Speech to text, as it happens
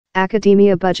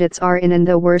Academia budgets are in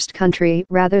the worst country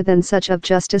rather than such of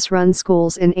justice-run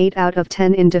schools in 8 out of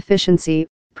 10 in deficiency,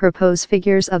 propose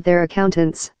figures of their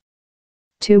accountants.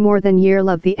 2 more than year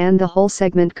love the and the whole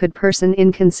segment could person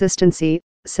inconsistency,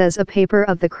 says a paper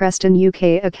of the Creston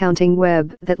UK accounting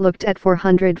web that looked at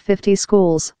 450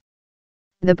 schools.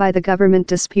 The government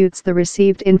disputes the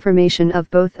received information of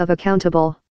both of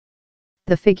accountable.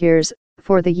 The figures,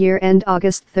 for the year end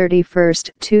August 31,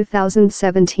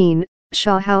 2017,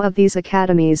 show how of these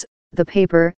academies, the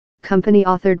paper, company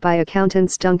authored by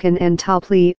accountants Duncan and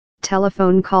Topley,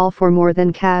 telephone call for more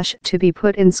than cash to be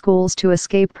put in schools to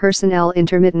escape personnel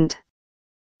intermittent.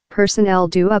 Personnel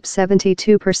do up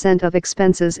 72% of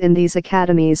expenses in these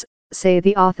academies, say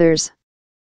the authors.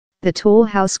 The tool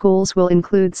how schools will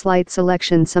include slight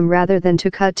selection some rather than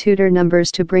to cut tutor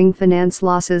numbers to bring finance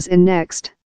losses in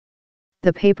next.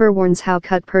 The paper warns how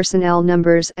cut personnel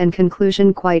numbers and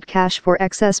conclusion quite cash for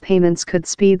excess payments could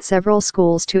speed several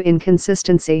schools to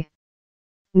inconsistency.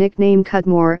 Nickname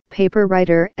Cudmore, paper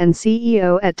writer and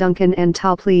CEO at Duncan and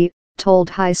Topley,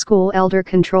 told high school elder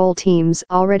control teams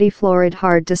already floored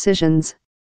hard decisions.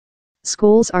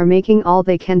 Schools are making all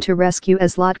they can to rescue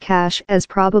as lot cash as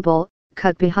probable,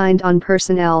 cut behind on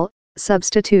personnel,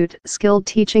 substitute skilled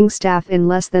teaching staff in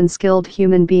less than skilled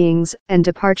human beings, and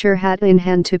departure hat in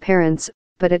hand to parents,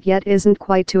 but it yet isn't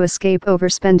quite to escape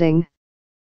overspending.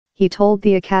 He told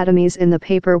the academies in the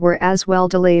paper were as well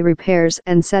delay repairs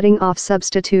and setting off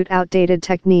substitute outdated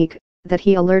technique, that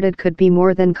he alerted could be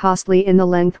more than costly in the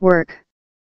length work.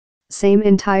 Same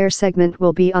entire segment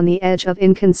will be on the edge of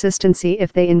inconsistency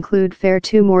if they include fair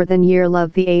to more than year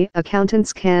love the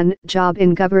accountants can job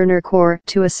in Governor Corps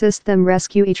to assist them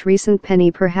rescue each recent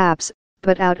penny perhaps,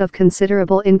 but out of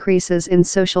considerable increases in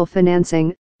social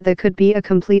financing, there could be a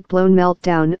complete blown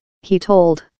meltdown, he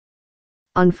told.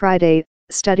 On Friday,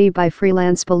 study by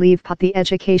Freelance Believe the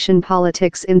Education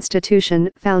Politics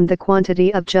Institution found the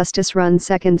quantity of justice-run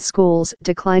second schools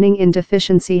declining in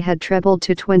deficiency had trebled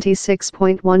to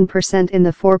 26.1% in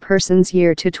the 4 persons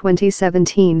year to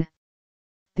 2017.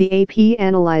 The AP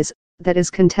analyse, that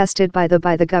is contested by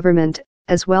the government,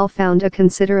 as well found a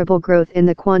considerable growth in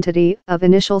the quantity of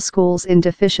initial schools in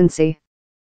deficiency.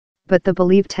 But the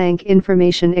Believe Tank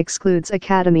information excludes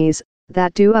academies,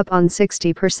 that do up on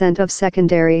 60% of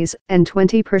secondaries and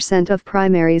 20% of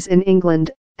primaries in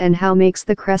England, and how makes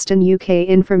the Creston UK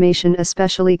information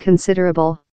especially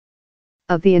considerable.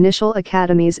 Of the initial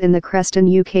academies in the Creston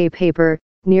UK paper,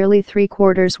 nearly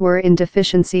 3/4 were in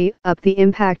deficiency. Up the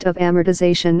impact of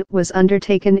amortization was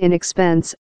undertaken in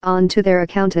expense, on to their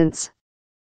accountants.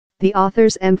 The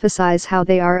authors emphasize how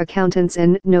they are accountants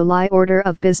in no lie order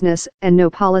of business and no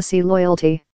policy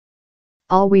loyalty.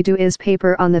 All we do is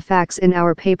paper on the facts in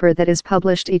our paper that is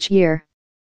published each year.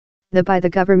 The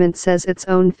government says its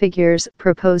own figures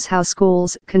propose how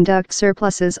schools conduct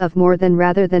surpluses of more than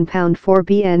rather than £4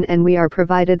 billion and we are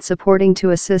provided supporting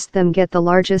to assist them get the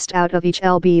largest out of each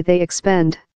LB they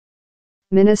expend.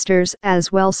 Ministers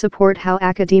as well support how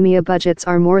academia budgets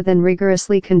are more than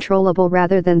rigorously controllable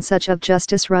rather than such of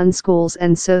justice-run schools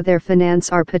and so their finance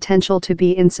are potential to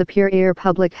be in superior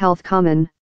public health common.